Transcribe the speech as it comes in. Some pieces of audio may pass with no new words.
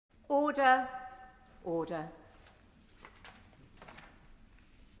Order. Order.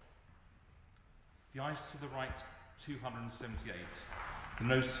 The ayes to the right, 278. The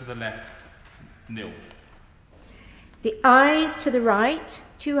noes to the left, 0. The ayes to the right,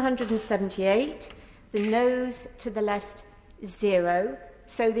 278. The noes to the left, 0.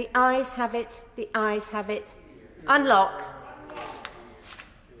 So the ayes have it. The ayes have it. Unlock.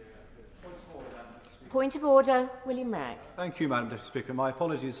 Point of order, William Wragg. Thank you, Madam Deputy Speaker. My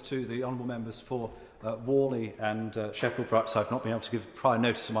apologies to the honourable members for Worley and Sheffield. Perhaps I've not been able to give prior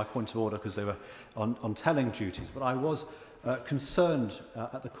notice of my point of order because they were on telling duties. But I was concerned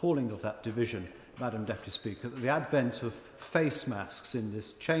at the calling of that division, Madam Deputy Speaker, that the advent of face masks in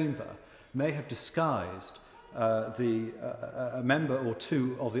this chamber may have disguised a member or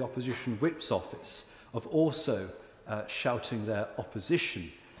two of the opposition whip's office of also shouting their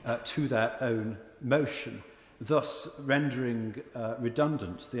opposition to their own motion, thus rendering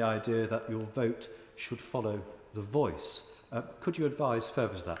redundant the idea that your vote should follow the voice. Could you advise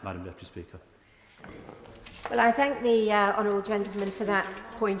further to that, Madam Deputy Speaker? Well, I thank the honourable gentleman for that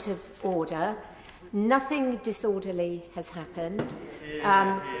point of order. Nothing disorderly has happened.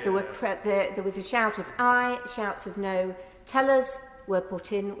 There was a shout of aye, shouts of no. Tellers were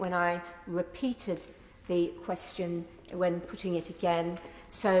put in when I repeated the question when putting it again.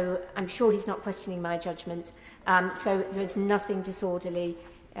 So I'm sure he's not questioning my judgment. So there's nothing disorderly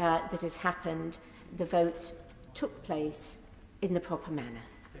that has happened. The vote took place in the proper manner.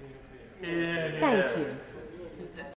 Thank you.